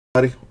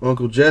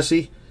Uncle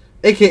Jesse,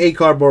 aka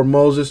Cardboard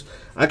Moses.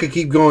 I could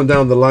keep going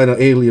down the line of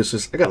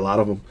aliases. I got a lot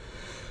of them.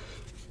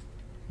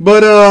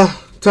 But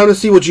time to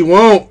see what you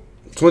want.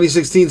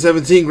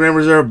 2016-17 Grand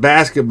Reserve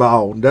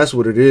Basketball. That's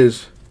what it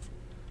is.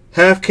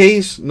 Half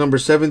case number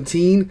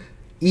 17,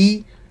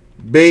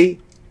 eBay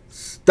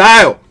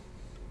style.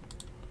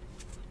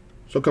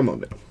 So come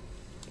on down.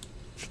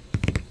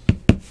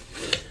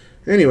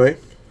 Anyway,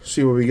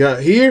 see what we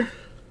got here.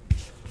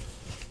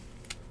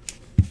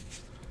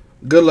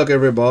 Good luck,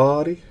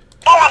 everybody.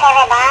 Good luck,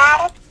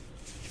 everybody.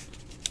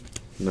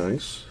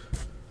 Nice.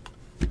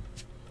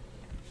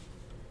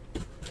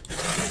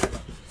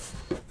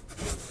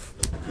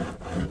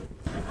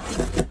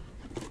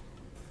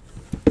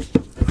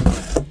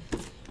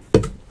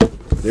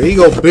 There you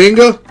go,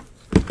 Binga.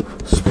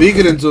 Speak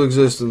it into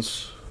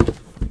existence.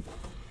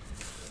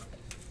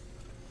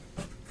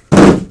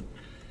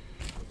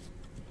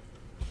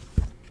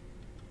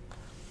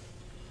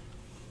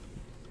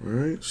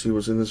 Alright, see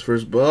what's in this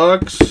first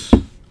box.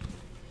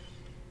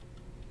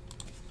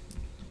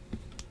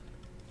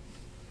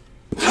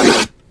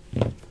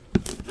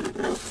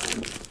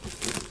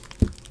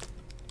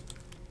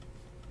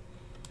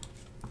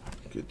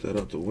 Get that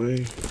out the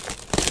way.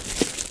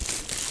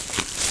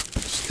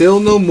 Still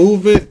no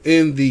movement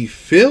in the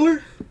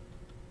filler.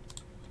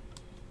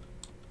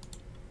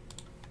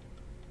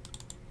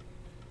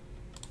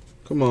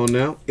 Come on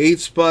now. 8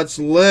 spots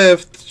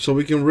left so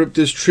we can rip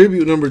this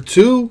tribute number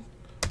 2.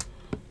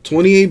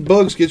 28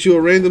 bucks, get you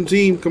a random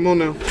team. Come on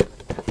now.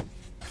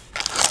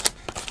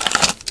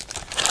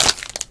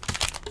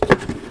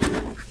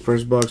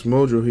 First box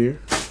mojo here.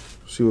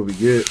 See what we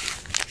get.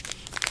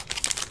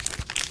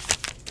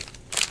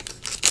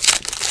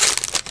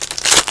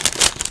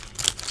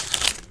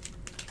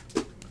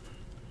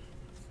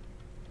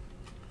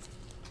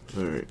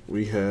 Alright,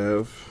 we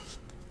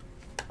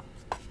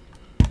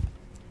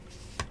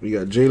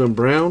got Jaylen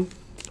Brown.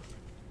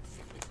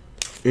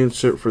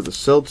 Insert for the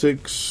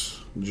Celtics.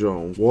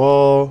 John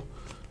Wall,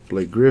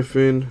 Blake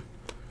Griffin,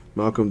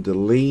 Malcolm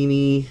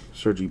Delaney,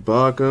 Serge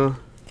Ibaka,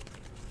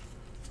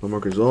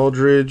 LaMarcus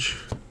Aldridge,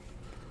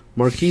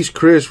 Marquise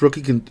Chris,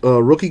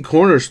 rookie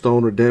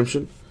cornerstone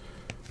redemption.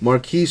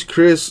 Marquise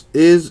Chris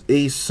is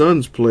a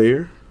Suns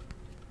player,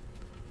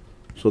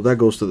 so that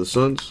goes to the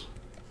Suns.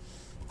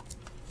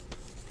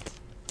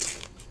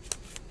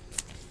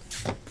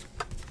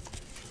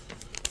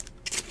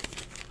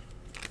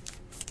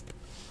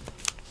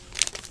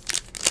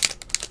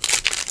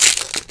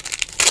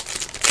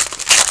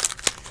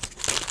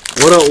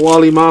 What up,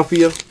 Wally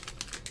Mafia?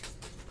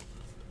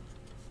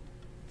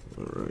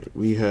 Alright,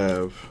 we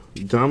have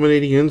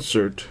dominating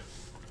insert.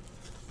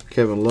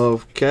 Kevin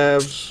Love,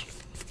 Cavs.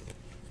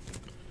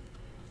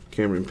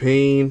 Cameron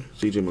Payne,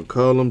 CJ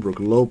McCollum,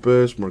 Brook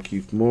Lopez,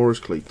 Markieff Morris,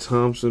 Klay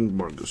Thompson,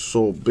 Marc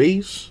Gasol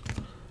base.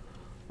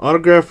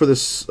 Autograph for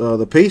this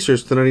the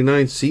Pacers to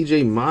 99,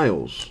 CJ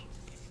Miles.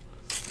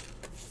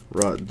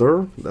 Right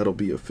there. That'll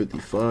be a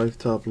 55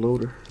 top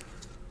loader.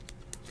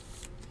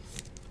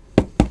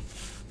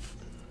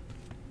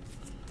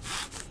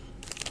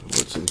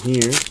 What's in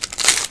here?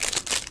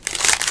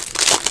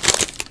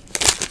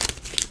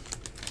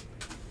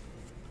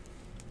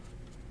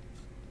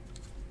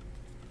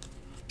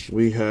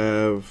 We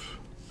have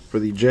for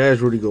the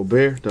Jazz, Rudy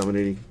Gobert,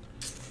 dominating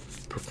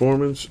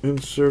performance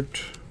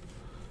insert.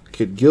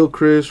 Kid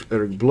Gilchrist,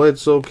 Eric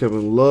Bledsoe,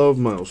 Kevin Love,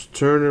 Miles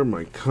Turner,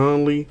 Mike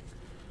Conley,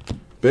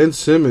 Ben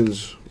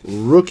Simmons,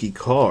 rookie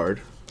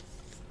card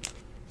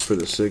for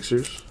the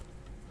Sixers.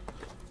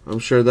 I'm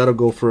sure that'll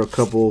go for a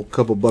couple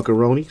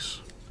buckaroonies.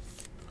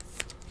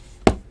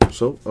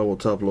 So I will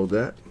top load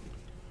that.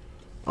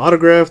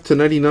 Autograph to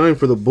 99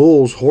 for the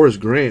Bulls, Horace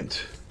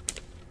Grant.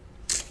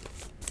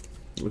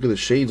 Look at the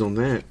shades on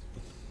that.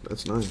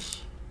 That's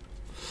nice.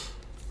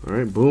 All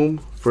right, boom.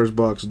 First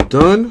box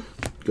done.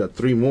 Got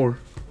 3 more.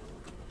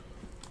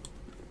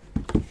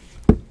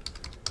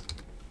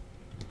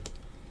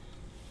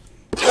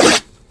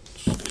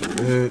 Let's do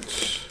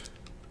that.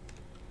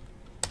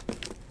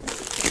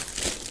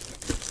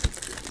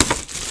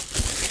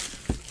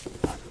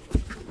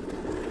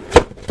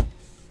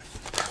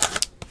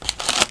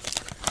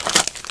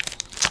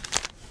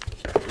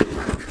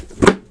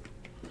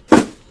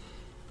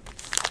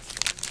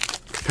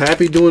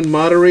 Pappy doing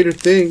moderator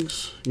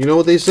things. You know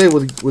what they say,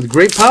 with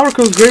great power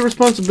comes great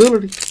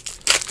responsibility.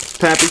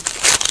 Pappy.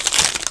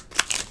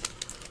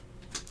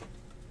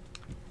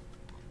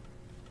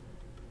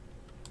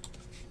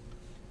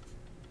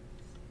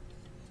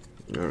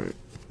 Alright.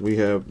 We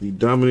have the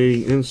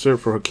dominating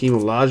insert for Hakeem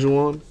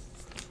Olajuwon.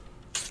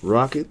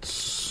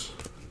 Rockets.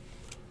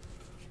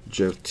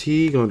 Jeff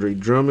Teague, Andre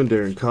Drummond,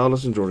 Darren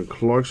Collison, Jordan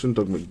Clarkson,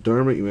 Doug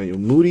McDermott, Emmanuel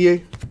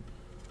Mudiay.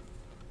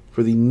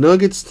 For the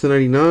Nuggets to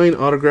 99,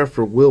 autograph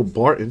for Will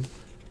Barton.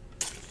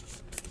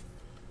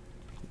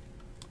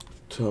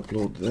 Top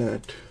load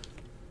that.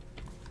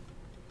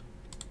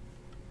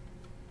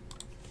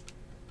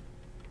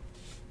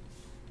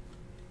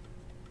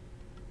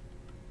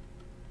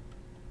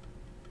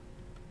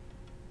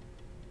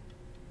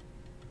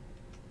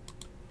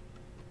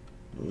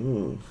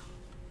 Oh.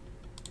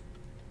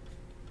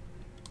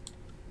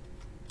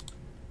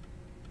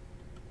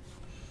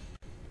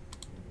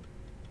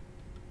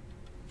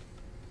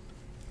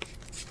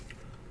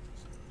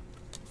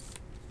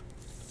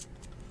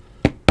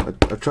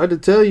 tried to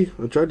tell you.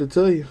 I tried to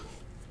tell you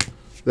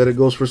that it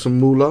goes for some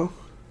moolah.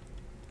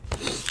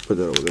 Put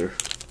that over there.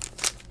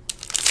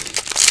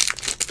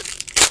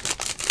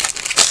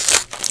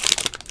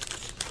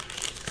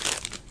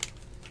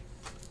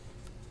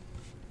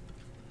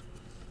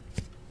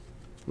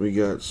 We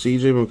got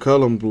CJ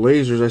McCollum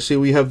Blazers. I see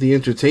we have the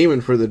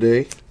entertainment for the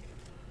day.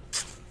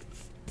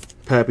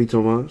 Pappy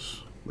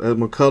Tomas.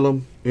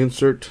 McCollum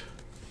insert.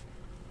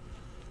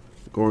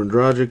 Goran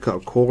Dragic, Kyle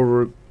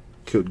Korver,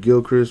 Killed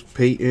Gilchrist,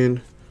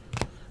 Peyton.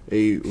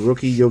 A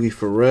rookie Yogi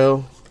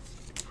Ferrell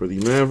for the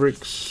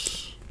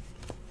Mavericks.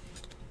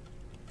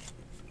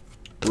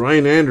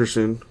 Ryan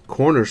Anderson,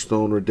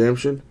 Cornerstone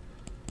Redemption.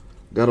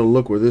 Gotta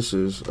look where this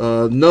is.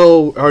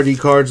 No RD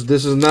cards.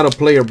 This is not a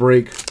player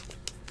break.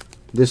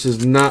 This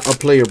is not a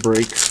player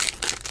break.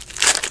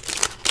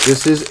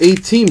 This is a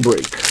team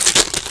break.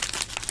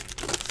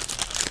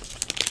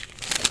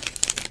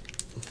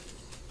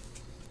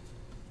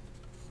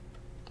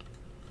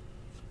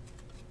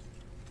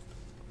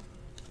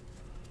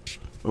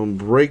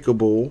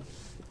 Unbreakable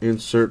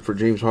insert for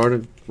James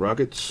Harden,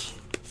 Rockets.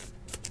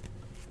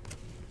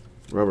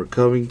 Robert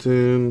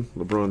Covington,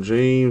 LeBron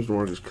James,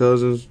 DeMarcus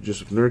Cousins,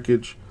 Joseph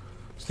Nurkic,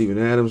 Steven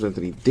Adams,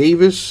 Anthony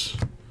Davis.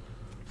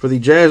 For the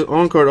Jazz,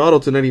 on-card auto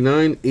to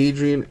 99,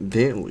 Adrian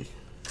Dantley.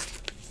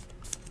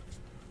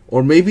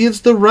 Or maybe it's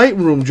the right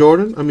room,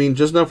 Jordan. I mean,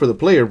 just not for the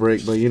player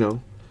break, but, you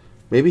know,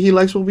 maybe he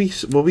likes what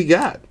we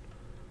got.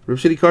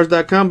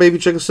 RipCityCards.com, baby.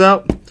 Check us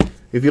out.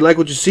 If you like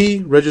what you see,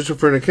 register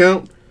for an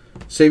account.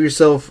 Save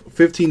yourself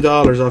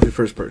 $15 off your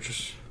first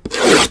purchase.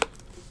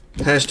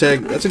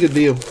 Hashtag, that's a good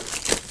deal.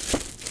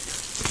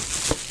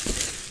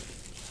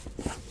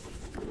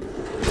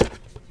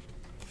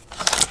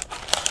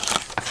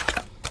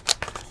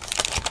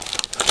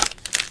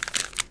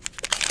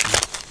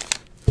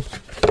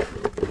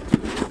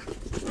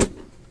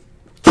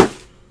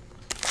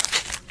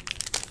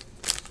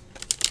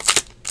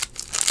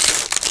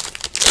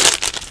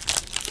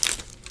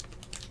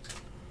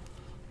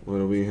 What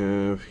do we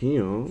have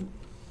here?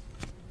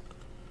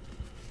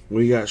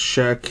 We got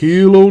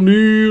Shaquille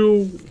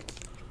O'Neal.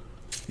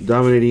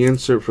 Dominating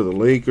insert for the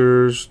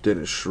Lakers.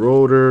 Dennis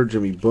Schroeder,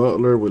 Jimmy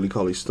Butler, Willie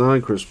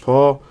Cauley-Stein, Chris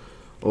Paul,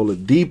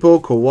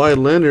 Oladipo, Kawhi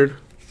Leonard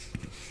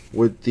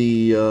with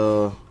the,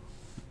 I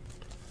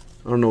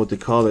don't know what they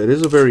call it. It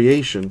is a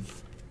variation.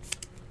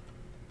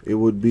 It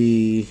would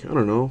be, I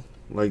don't know,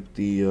 like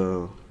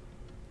the,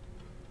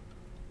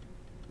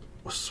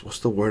 what's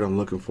the word I'm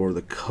looking for?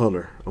 The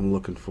color I'm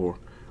looking for.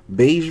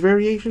 Beige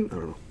variation? I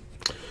don't know.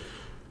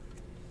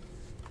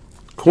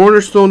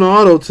 Cornerstone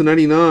auto to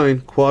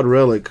 99, quad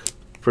relic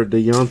for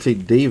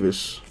Deontay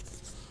Davis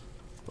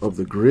of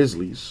the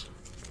Grizzlies.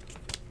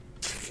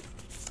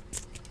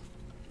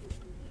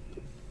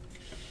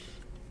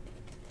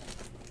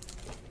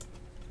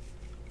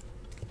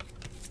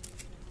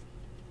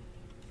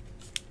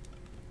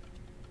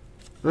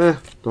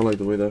 Don't like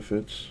the way that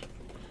fits.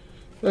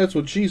 That's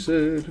what she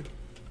said.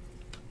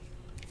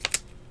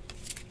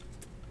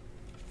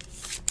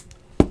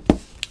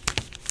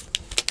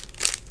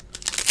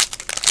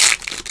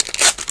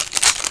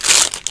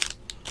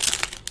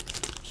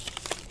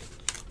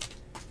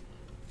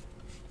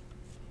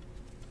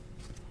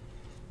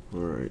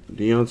 Alright,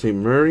 Deontay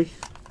Murray,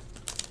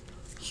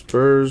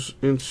 Spurs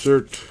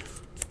insert,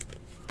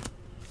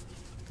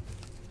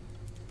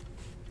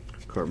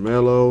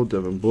 Carmelo,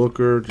 Devin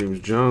Booker, James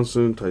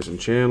Johnson, Tyson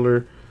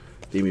Chandler,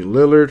 Damian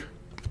Lillard,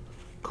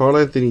 Karl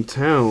Anthony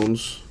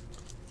Towns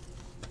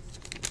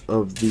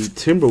of the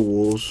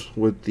Timberwolves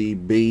with the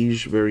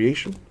beige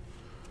variation,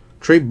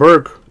 Trey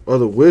Burke of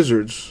the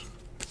Wizards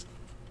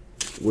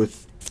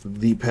with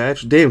the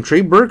patch. Damn,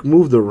 Trey Burke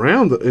moved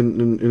around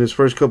in his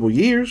first couple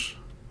years.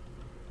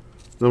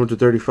 Number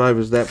 235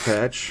 is that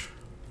patch.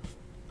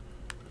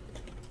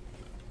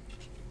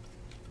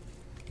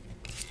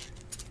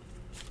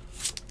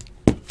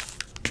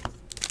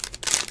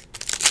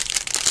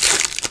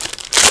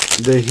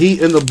 The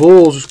Heat and the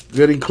Bulls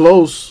getting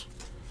close,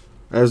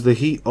 as the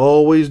Heat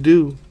always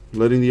do,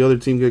 letting the other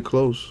team get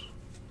close.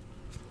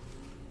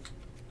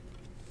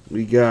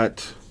 We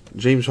got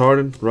James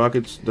Harden,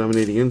 Rockets,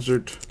 dominating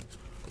insert.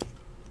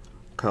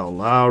 Kyle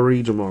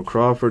Lowry, Jamal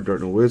Crawford, Dirk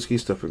Nowitzki,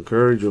 Stephen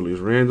Curry, Julius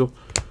Randle.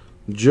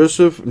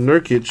 Joseph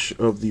Nurkic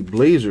of the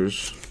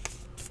Blazers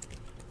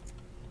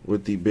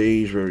with the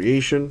beige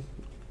variation.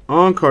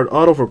 On-card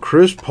auto for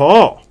Chris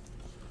Paul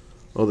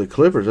of the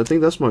Clippers. I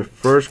think that's my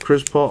first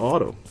Chris Paul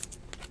auto.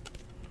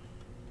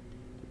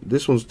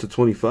 This one's to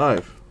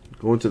 25.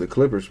 Going to the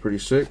Clippers. Pretty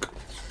sick.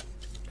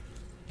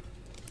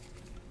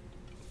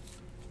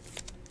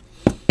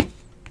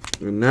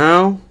 And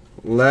now,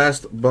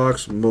 last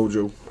box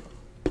mojo.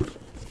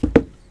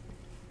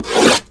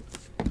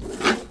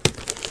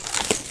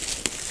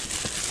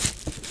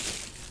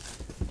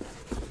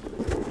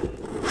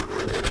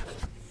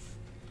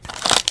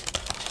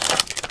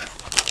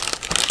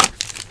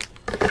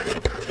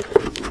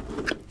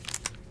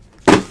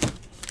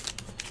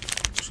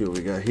 See what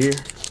we got here.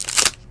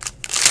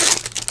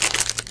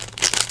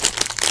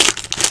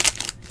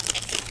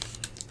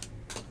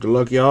 Good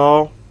luck,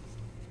 y'all.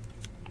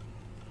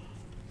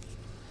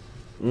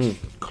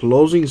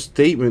 Closing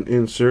statement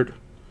insert.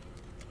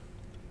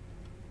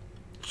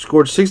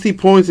 Scored 60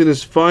 points in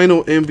his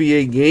final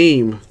NBA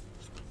game.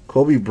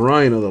 Kobe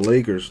Bryant of the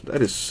Lakers.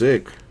 That is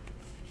sick.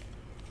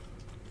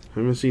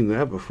 Haven't seen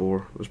that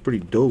before. That's pretty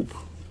dope.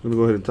 I'm going to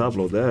go ahead and top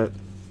load that.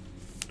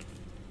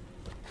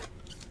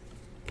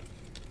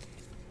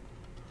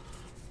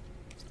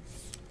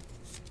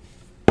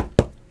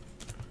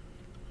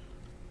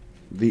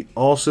 The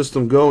all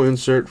system go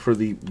insert for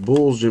the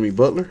Bulls, Jimmy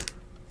Butler.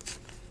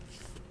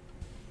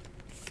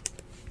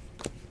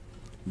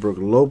 Brook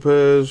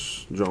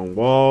Lopez, John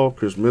Wall,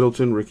 Chris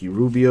Middleton, Ricky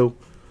Rubio,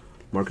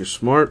 Marcus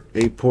Smart,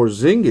 a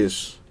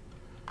Porzingis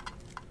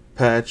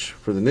patch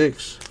for the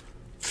Knicks.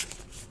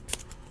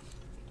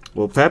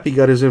 Well, Pappy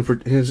got his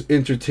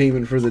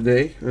entertainment for the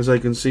day, as I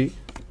can see.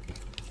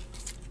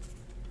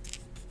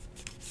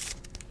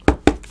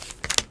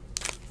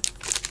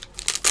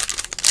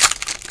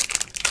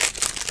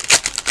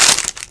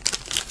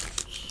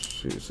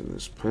 See what's in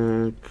this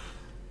pack.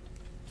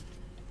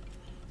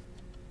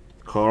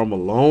 Karl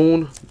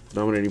Malone,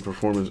 dominating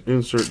performance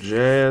insert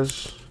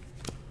Jazz.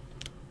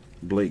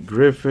 Blake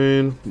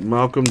Griffin,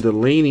 Malcolm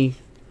Delaney,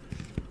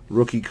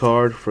 rookie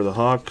card for the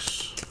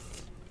Hawks.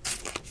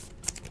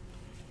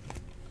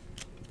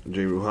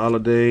 Jrue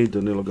Holiday,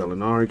 Danilo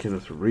Gallinari,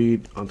 Kenneth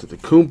Reed,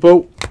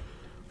 Antetokounmpo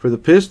for the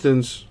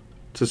Pistons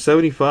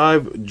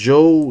 /75.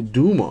 Joe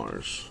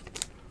Dumars.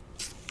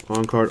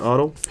 On card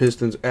auto,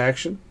 Pistons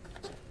action.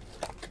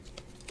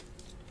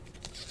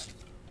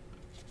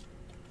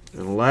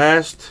 And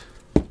last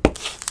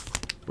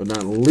but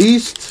not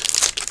least,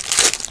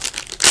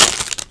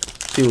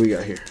 see what we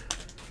got here.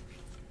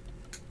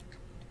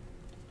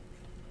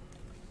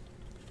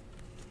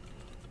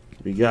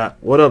 We got,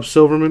 what up,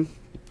 Silverman?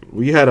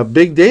 We had a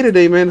big day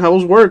today, man. How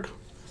was work?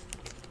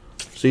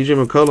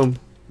 CJ McCollum,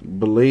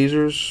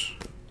 Blazers,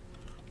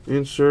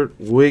 insert,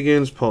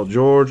 Wiggins, Paul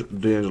George,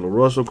 D'Angelo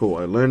Russell,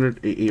 Kawhi Leonard,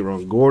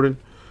 Aaron Gordon,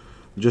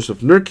 Joseph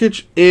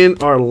Nurkic.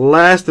 And our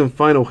last and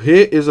final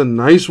hit is a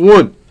nice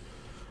one.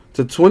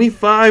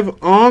 /25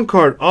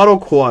 on-card auto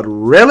quad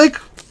relic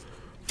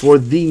for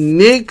the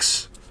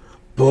Knicks,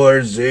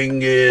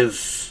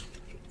 Porzingis.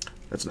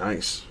 That's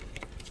nice.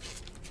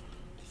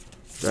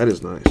 That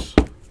is nice.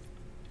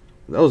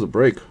 That was a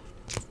break.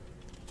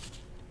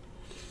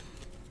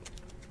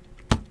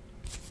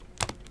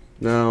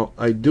 Now,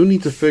 I do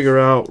need to figure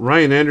out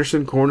Ryan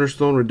Anderson,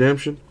 Cornerstone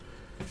Redemption.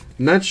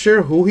 Not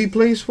sure who he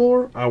plays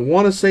for. I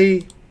want to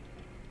say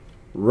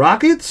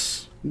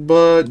Rockets,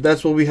 but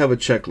that's what we have a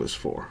checklist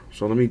for.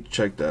 So let me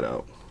check that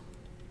out.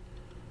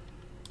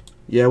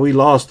 Yeah, we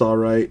lost, all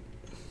right.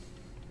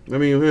 I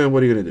mean,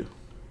 what are you gonna do?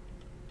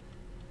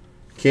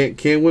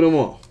 Can't win them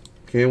all.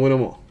 Can't win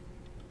them all.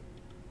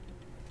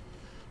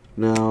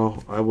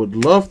 Now, I would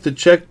love to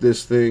check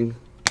this thing,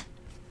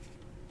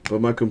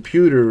 but my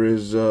computer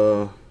is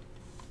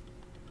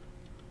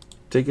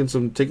taking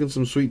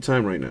some sweet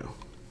time right now.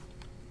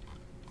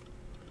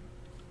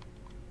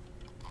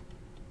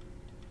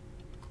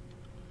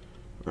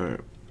 All right.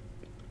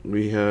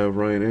 We have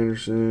Ryan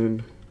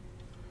Anderson.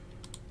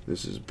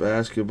 This is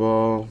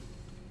basketball.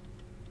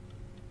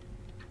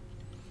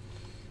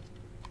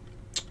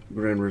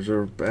 Grand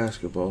Reserve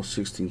basketball,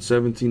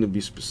 16-17 to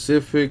be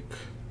specific.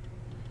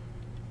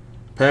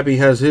 Pappy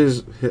has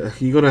his.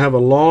 You're going to have a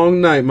long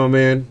night, my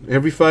man.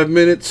 Every 5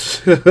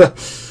 minutes,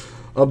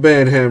 a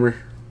band hammer.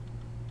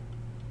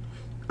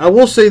 I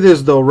will say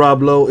this, though,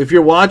 Rob Lowe. If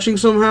you're watching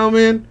somehow,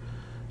 man,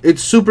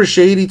 it's super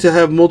shady to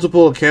have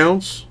multiple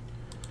accounts.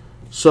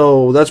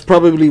 So that's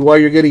probably why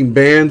you're getting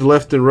banned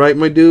left and right,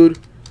 my dude.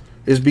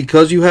 Is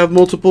because you have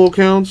multiple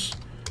accounts.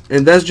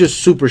 And that's just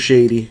super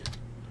shady.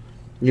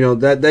 You know,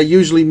 that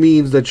usually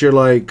means that you're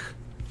like,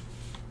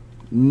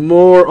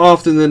 more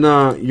often than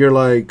not, you're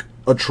like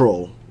a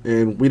troll.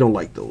 And we don't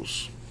like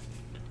those.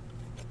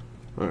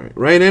 Alright,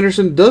 Ryan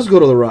Anderson does go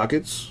to the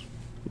Rockets.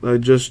 I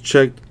just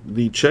checked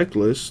the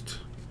checklist.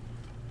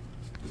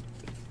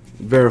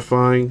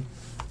 Verifying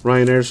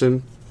Ryan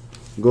Anderson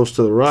goes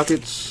to the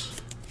Rockets.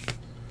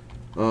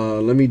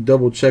 Let me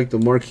double check the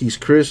Marquise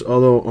Chris,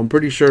 although I'm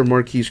pretty sure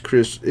Marquise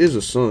Chris is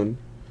a Sun.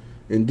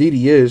 Indeed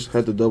he is.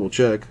 Had to double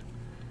check.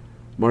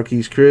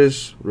 Marquise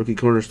Chris, rookie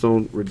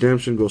cornerstone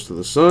redemption, goes to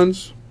the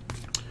Suns.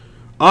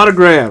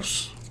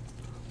 Autographs.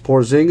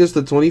 Porzingis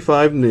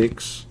 /25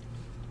 Knicks.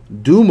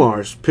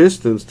 Dumars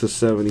Pistons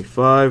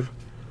 /75.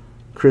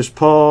 Chris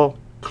Paul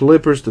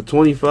Clippers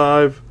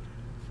 /25.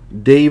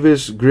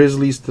 Davis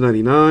Grizzlies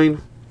 /99.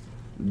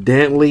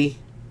 Dantley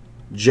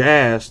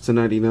Jazz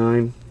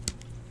 /99.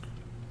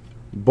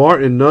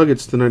 Barton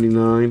Nuggets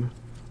 /99.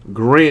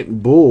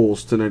 Grant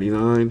Bulls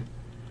 /99.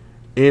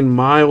 And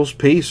Miles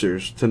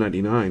Pacers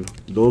 /99.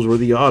 Those were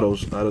the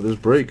autos out of this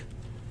break.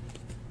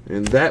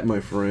 And that, my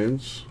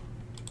friends,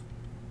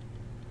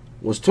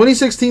 was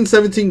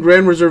 2016-17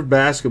 Grand Reserve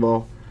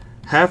Basketball.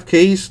 Half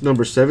case,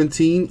 number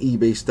 17,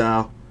 eBay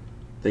style.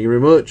 Thank you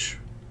very much.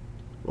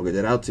 We'll get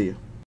that out to you.